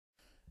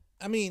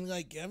I mean,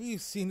 like, have you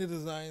seen the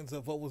designs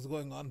of what was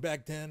going on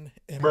back then?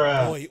 And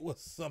Bruh. boy, it was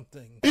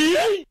something.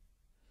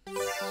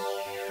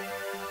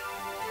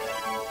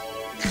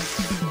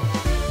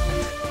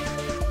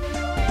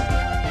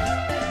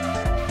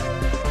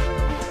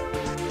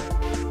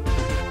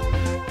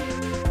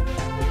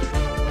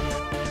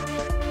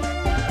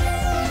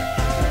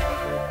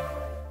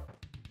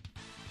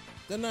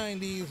 The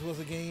 90s was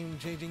a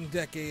game-changing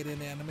decade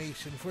in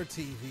animation for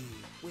TV,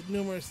 with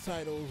numerous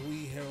titles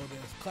we herald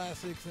as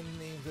classics and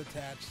names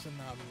attached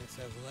synonymous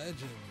as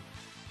legend.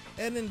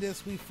 And in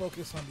this, we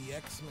focus on the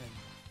X-Men.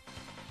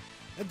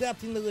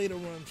 Adapting the later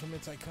run from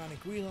its iconic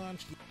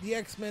relaunch, the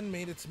X-Men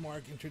made its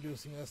mark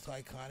introducing us to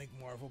iconic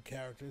Marvel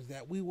characters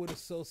that we would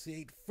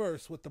associate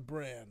first with the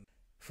brand.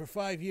 For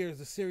 5 years,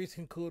 the series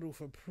concluded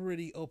with a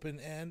pretty open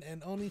end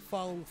and only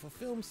followed with a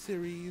film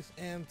series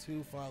and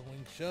 2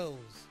 following shows.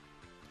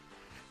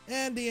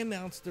 And they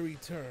announced the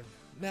return.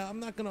 Now, I'm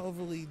not going to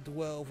overly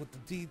dwell with the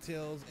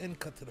details and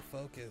cut to the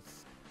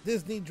focus.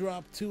 Disney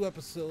dropped 2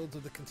 episodes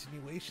of the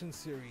continuation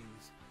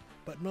series,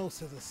 but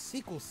most as a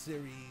sequel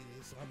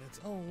series on its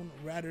own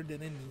rather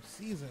than a new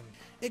season.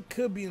 It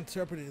could be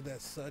interpreted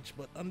as such,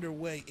 but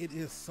underway it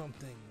is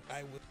something.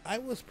 I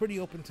was pretty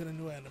open to the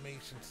new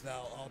animation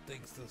style, all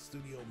thanks to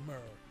Studio Mir.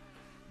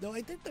 Though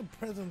I think the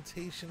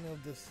presentation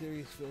of the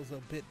series feels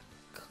a bit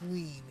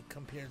clean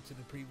compared to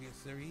the previous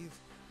series.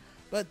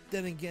 But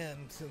then again,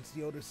 since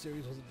the older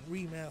series wasn't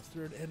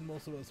remastered and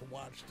most of us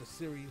watched the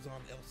series on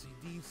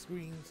LCD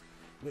screens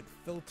with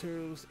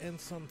filters and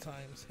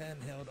sometimes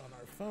handheld on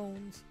our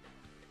phones.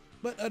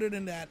 But other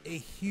than that, a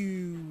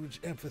huge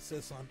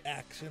emphasis on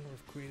action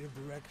with creative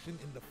direction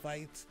in the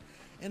fights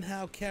and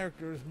how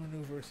characters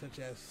maneuver, such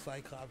as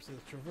Cyclops'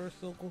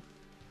 traversal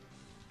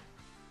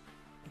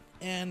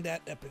and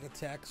that epic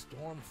attack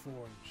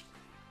Stormforged.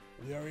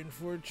 We are in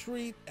for a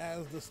treat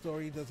as the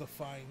story does a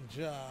fine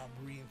job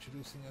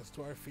reintroducing us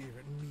to our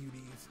favorite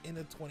muties in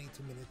a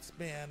 22-minute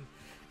span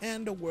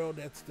and a world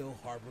that still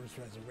harbors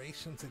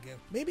reservations again.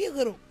 Maybe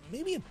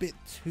a bit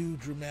too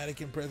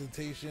dramatic in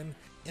presentation,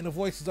 and the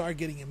voices are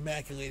getting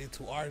immaculated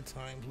to our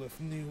times with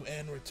new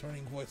and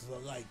returning voices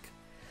alike.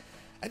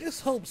 I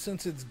just hope,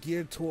 since it's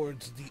geared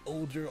towards the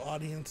older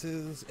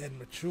audiences and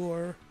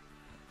mature,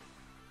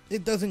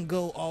 it doesn't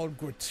go all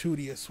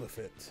gratuitous with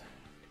it.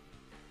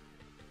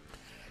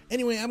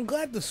 Anyway, I'm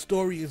glad the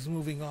story is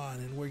moving on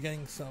and we're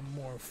getting some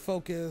more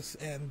focus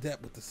and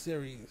depth with the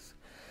series,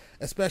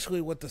 especially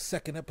what the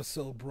second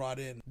episode brought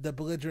in. The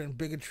belligerent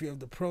bigotry of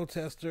the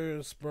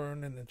protesters,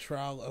 spurn in the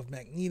trial of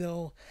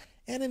Magneto,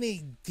 and in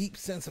a deep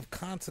sense of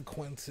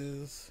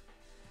consequences.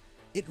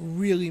 It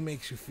really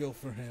makes you feel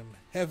for him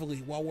heavily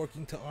while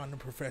working to honor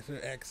Professor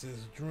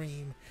X's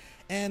dream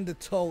and the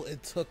toll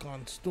it took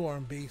on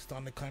Storm based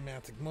on the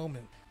climactic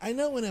moment. I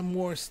know in a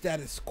more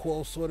status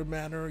quo sort of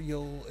manner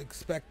you'll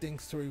expect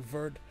things to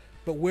revert,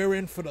 but we're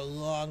in for the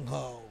long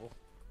haul.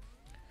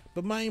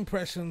 But my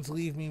impressions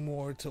leave me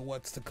more to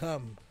what's to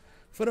come.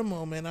 For the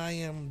moment, I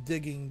am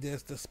digging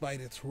this despite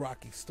its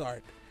rocky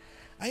start.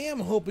 I am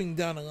hoping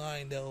down the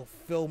line they'll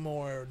feel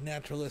more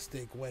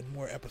naturalistic when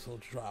more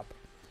episodes drop.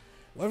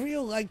 Whether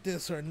you'll like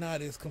this or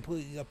not is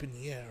completely up in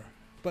the air,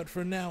 but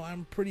for now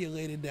I'm pretty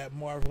elated that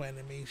Marvel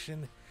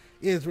Animation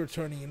is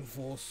returning in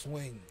full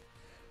swing.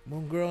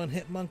 Moon Girl and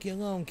Hit Monkey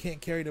alone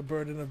can't carry the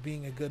burden of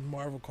being a good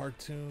Marvel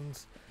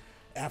cartoons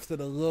after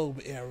the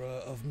Loeb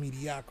era of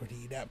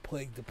mediocrity that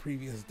plagued the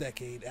previous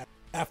decade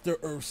after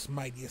Earth's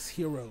Mightiest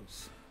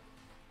Heroes.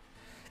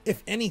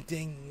 If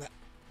anything,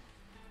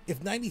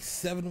 if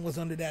 97 was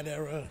under that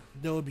era,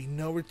 there would be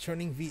no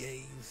returning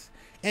VAs,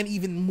 and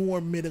even more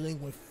middling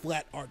with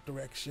flat art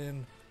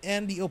direction,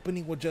 and the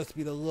opening would just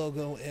be the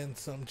logo and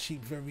some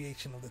cheap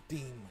variation of the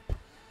theme.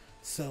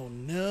 So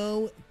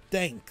no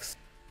thanks.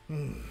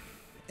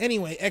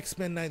 Anyway,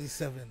 X-Men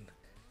 97.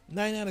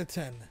 9 out of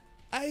 10.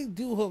 I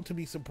do hope to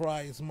be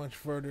surprised much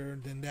further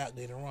than that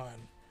later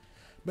on.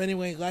 But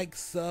anyway, like,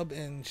 sub,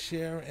 and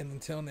share, and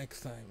until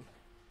next time.